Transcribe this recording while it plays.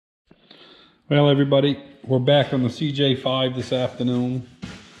Well, everybody, we're back on the CJ5 this afternoon.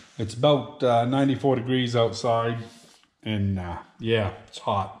 It's about 94 degrees outside, and yeah, it's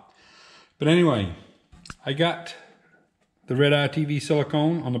hot. But anyway, I got the red RTV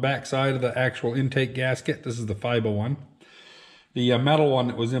silicone on the back side of the actual intake gasket. This is the fiber one. The metal one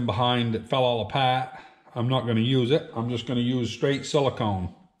that was in behind that fell all apart, I'm not going to use it. I'm just going to use straight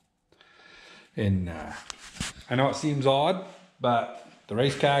silicone. And I know it seems odd, but the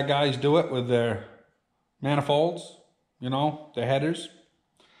race car guys do it with their manifolds, you know, the headers.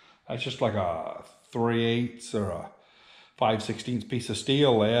 That's just like a 3/8 or a 5/16 piece of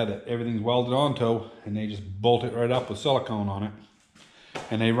steel there that everything's welded onto, and they just bolt it right up with silicone on it.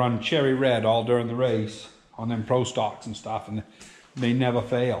 And they run cherry red all during the race on them pro stocks and stuff, and they never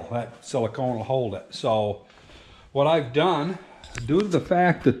fail. That silicone will hold it. So what I've done, due to the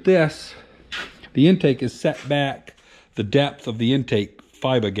fact that the intake is set back the depth of the intake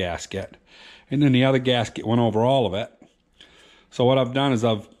fiber gasket, and then the other gasket went over all of it. So what I've done is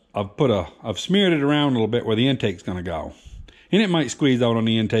I've smeared it around a little bit where the intake's going to go, and it might squeeze out on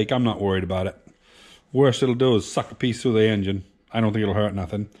the intake. I'm not worried about it. Worst it'll do is suck a piece through the engine. I don't think it'll hurt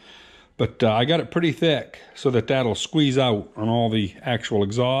nothing. But I got it pretty thick so that that'll squeeze out on all the actual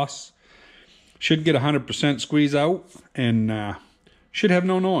exhausts. Should get 100% squeeze out, and should have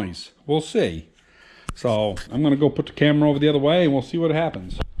no noise. We'll see. So I'm going to go put the camera over the other way, and we'll see what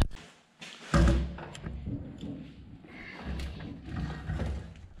happens.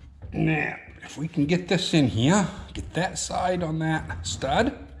 Now, if we can get this in here, get that side on that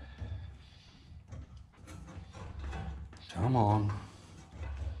stud. Come on.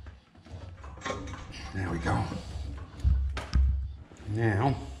 There we go.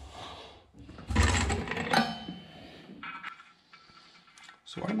 Now,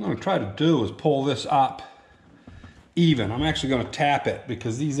 so what I'm going to try to do is pull this up even. I'm actually going to tap it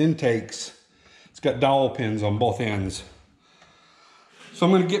because these intakes, it's got dowel pins on both ends. So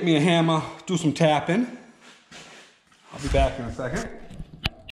I'm going to get me a hammer, do some tapping. I'll be back in a second.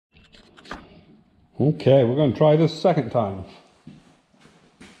 Okay, we're going to try this second time.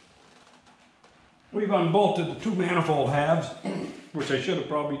 We've unbolted the two manifold halves, which I should have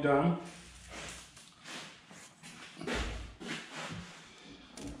probably done.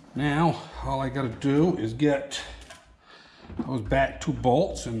 Now, all I got to do is get those back two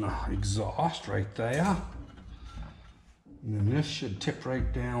bolts in the exhaust right there. And then this should tip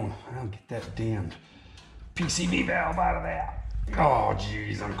right down. I'll get that damned PCV valve out of that. Oh,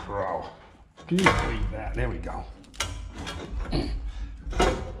 geez, I'm crow. Can you believe that? There we go.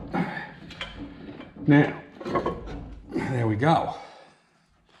 Now, there we go.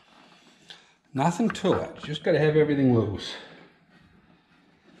 Nothing to it. Just got to have everything loose.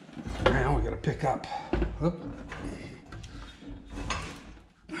 Now we got to pick up. Whoop.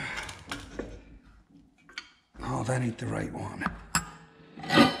 Oh, that ain't the right one.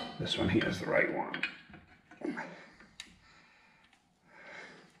 This one here is the right one.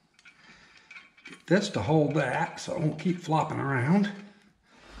 Get this to hold that so it won't keep flopping around.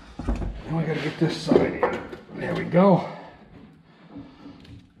 Now we got to get this side in. There we go.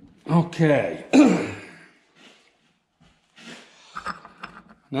 Okay.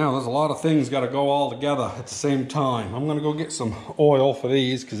 Now there's a lot of things got to go all together at the same time. I'm going to go get some oil for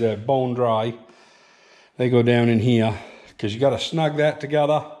these because they're bone dry. They go down in here because you got to snug that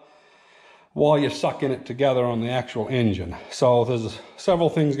together while you're sucking it together on the actual engine. So there's several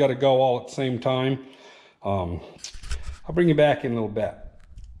things got to go all at the same time. I'll bring you back in a little bit.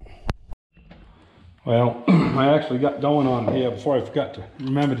 Well, I actually got going on here before I forgot to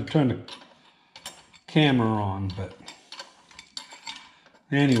remember to turn the camera on, but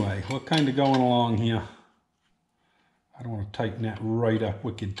anyway, we're kind of going along here. I don't want to tighten that right up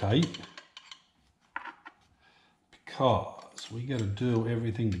wicked tight because we got to do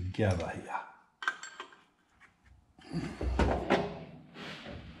everything together here.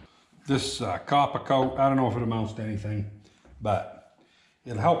 This copper coat, I don't know if it amounts to anything, but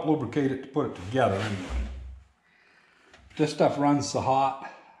it'll help lubricate it to put it together anyway. This stuff runs so hot,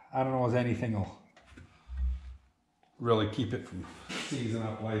 I don't know if anything will really keep it from seizing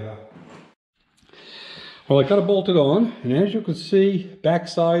up later. Well, I got it bolted on, and as you can see, back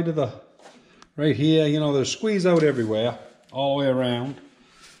side of the, right here, you know, there's squeeze out everywhere, all the way around.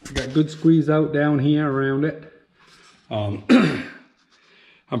 I got good squeeze out down here around it.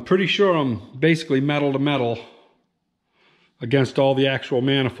 I'm pretty sure I'm basically metal to metal against all the actual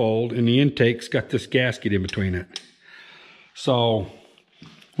manifold, and the intake's got this gasket in between it. So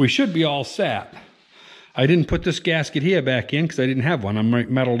we should be all set. I didn't put this gasket here back in because I didn't have one. I'm right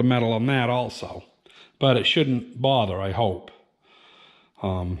metal to metal on that also. But it shouldn't bother, I hope.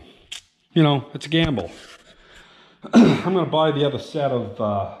 you know, it's a gamble. I'm going to buy the other set of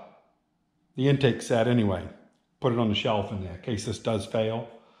the intake set anyway. Put it on the shelf in there in case this does fail.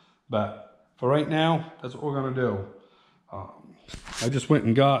 But for right now, that's what we're going to do. I just went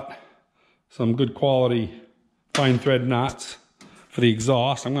and got some good quality fine thread nuts for the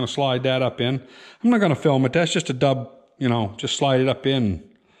exhaust. I'm going to slide that up in. I'm not going to film it. That's just a dub, you know, just slide it up in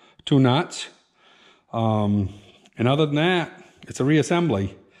 2 nuts. And other than that, it's a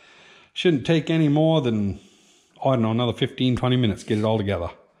reassembly. Shouldn't take any more than, I don't know, another 15, 20 minutes to get it all together.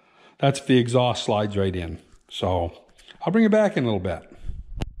 That's if the exhaust slides right in. So I'll bring it back in a little bit.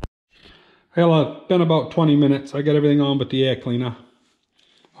 Well, it's been about 20 minutes. I got everything on but the air cleaner.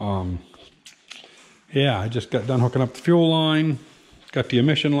 Yeah, I just got done hooking up the fuel line. Got the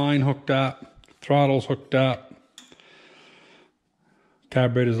emission line hooked up. Throttle's hooked up.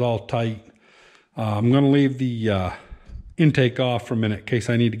 Carburetor's all tight. I'm going to leave the intake off for a minute in case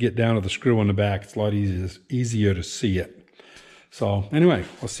I need to get down to the screw on the back. It's a lot easier to see it. So anyway,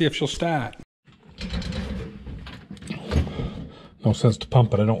 let's see if she'll start. No sense to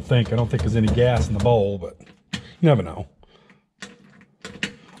pump it, I don't think. I don't think there's any gas in the bowl, but you never know.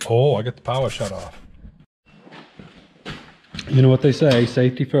 Oh, I got the power shut off. You know what they say,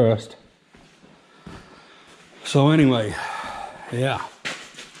 safety first. So anyway, yeah.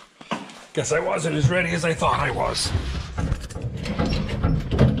 Guess I wasn't as ready as I thought I was.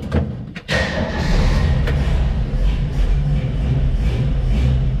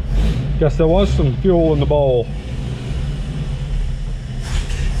 Guess there was some fuel in the bowl.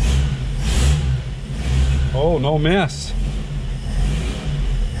 Oh, no mess.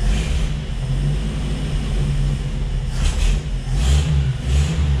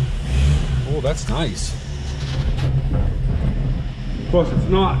 Oh, that's nice. Of course, it's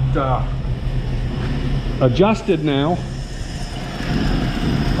not adjusted now.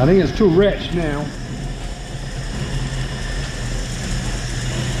 I think it's too rich now.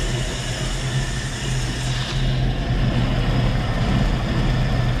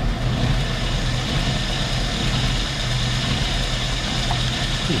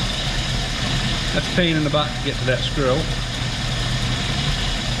 That's a pain in the butt to get to that screw.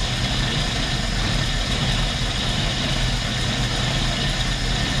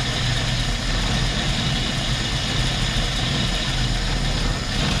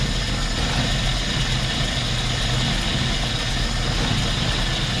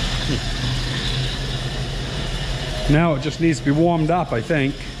 Now it just needs to be warmed up, I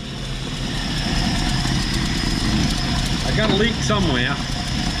think. I got a leak somewhere.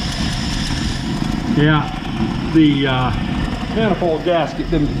 Yeah, the manifold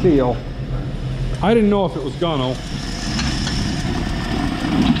gasket didn't seal. I didn't know if it was gonna.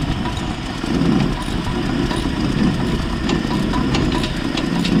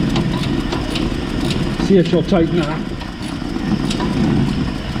 See if she'll tighten up.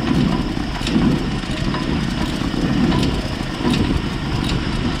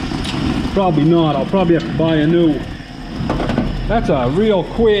 Probably not. I'll probably have to buy a new. That's a real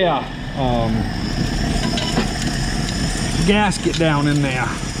queer gasket down in there.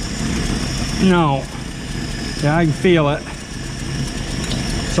 No. Yeah, I can feel it.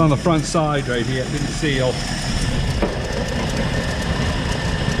 It's on the front side right here. It didn't seal.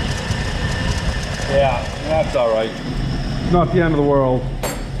 Yeah, that's all right. Not the end of the world.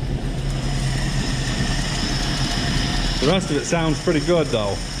 The rest of it sounds pretty good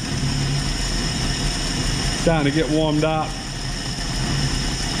though. Starting to get warmed up.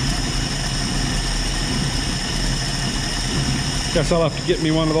 Guess I'll have to get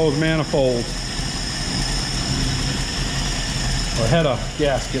me one of those manifolds. Or header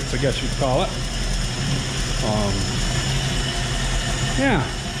gaskets, I guess you'd call it. Yeah,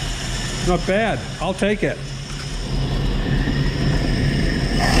 not bad. I'll take it.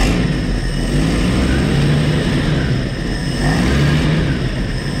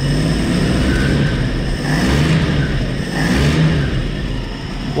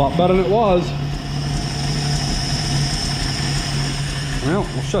 A lot better than it was. Well,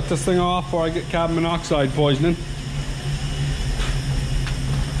 we'll shut this thing off before I get carbon monoxide poisoning.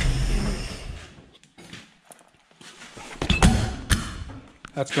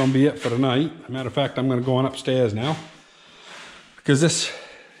 That's going to be it for tonight. Matter of fact, I'm going to go on upstairs now. Because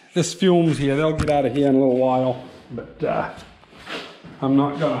this fumes here, they'll get out of here in a little while. But I'm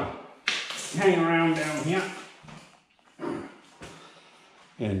not going to hang around down here.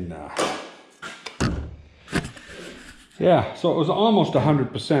 And yeah, so it was almost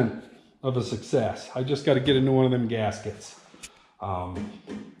 100% of a success. I just got to get into one of them gaskets.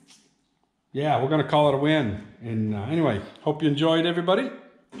 Yeah, we're going to call it a win. And anyway, hope you enjoyed, everybody.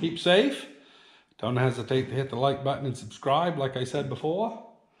 keep safe. Don't hesitate to hit the like button and subscribe, like I said before.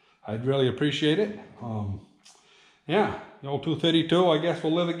 I'd really appreciate it. Yeah, the old 232, I guess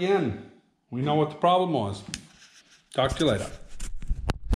we'll live again. We know what the problem was. Talk to you later.